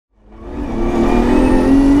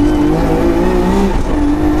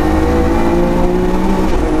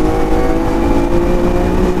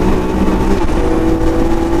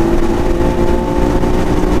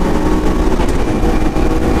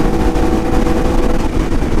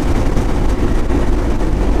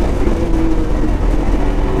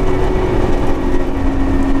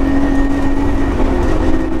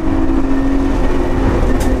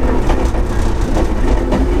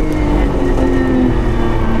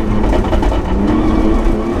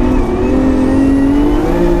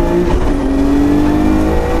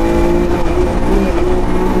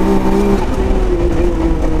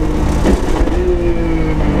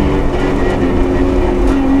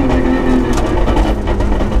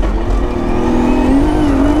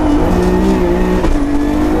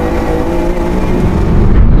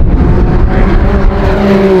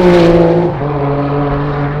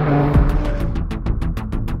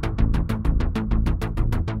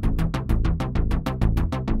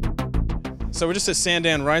So we're just at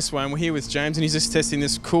Sandown Raceway and we're here with James and he's just testing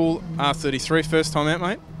this cool R33. First time out,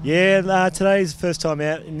 mate? Yeah, today's first time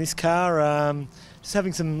out in this car. Just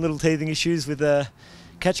having some little teething issues with the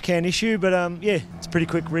catch can issue, but yeah, it's a pretty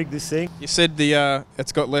quick rig, this thing. You said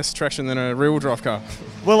it's got less traction than a rear-wheel drive car.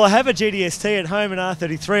 Well, I have a GTST at home, an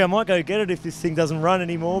R33. I might go get it if this thing doesn't run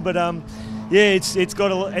anymore, but yeah, it's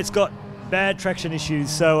got bad traction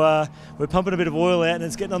issues, so we're pumping a bit of oil out and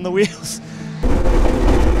it's getting on the wheels.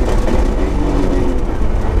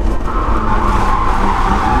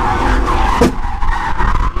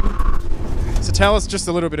 So tell us just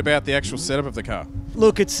a little bit about the actual setup of the car.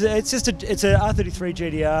 Look, it's a R33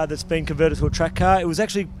 GT-R that's been converted to a track car. It was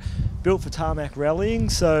actually built for tarmac rallying,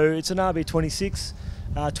 so it's an RB26,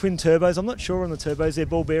 twin turbos. I'm not sure on the turbos, they're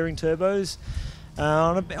ball bearing turbos.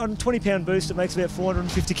 On a 20-pound boost, it makes about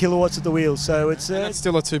 450 kilowatts at the wheel, so it's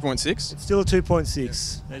still a 2.6. It's still a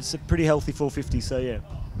 2.6. Yeah. It's a pretty healthy 450, so yeah.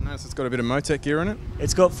 Nice. It's got a bit of Motec gear in it.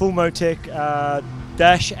 It's got full Motec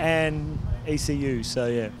dash and ECU, so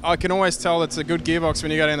yeah. I can always tell it's a good gearbox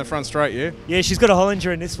when you go down the front straight, yeah? Yeah, she's got a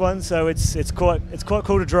Hollinger in this one, so it's quite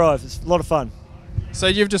cool to drive. It's a lot of fun. So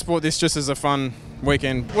you've just bought this just as a fun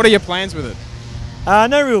weekend. What are your plans with it?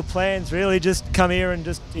 No real plans, really. Just come here and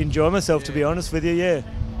just enjoy myself, to be honest with you, yeah.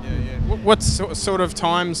 Yeah. What sort of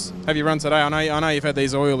times have you run today? I know you've had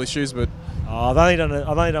these oil issues, but... Oh, I've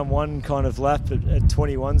only done one kind of lap at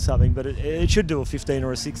 21 something, but it should do a 15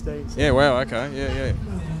 or a 16. So. Yeah, wow, okay, yeah.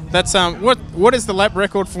 That's what is the lap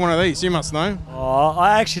record for one of these? You must know. Oh,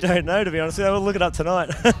 I actually don't know, to be honest. We'll look it up tonight.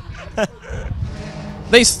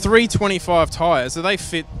 These 325 tyres, do they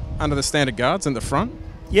fit under the standard guards in the front?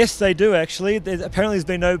 Yes, they do actually. Apparently there's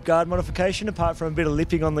been no guard modification apart from a bit of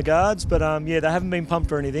lipping on the guards, but yeah, they haven't been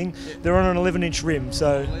pumped or anything. They're on an 11-inch rim,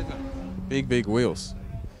 so... Big wheels.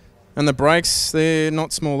 And the brakes, they're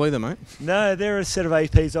not small either, mate. No, they're a set of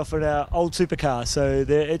APs off an old supercar, so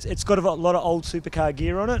it's got a lot of old supercar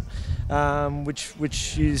gear on it,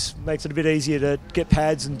 which makes it a bit easier to get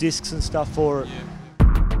pads and discs and stuff for it. Yeah.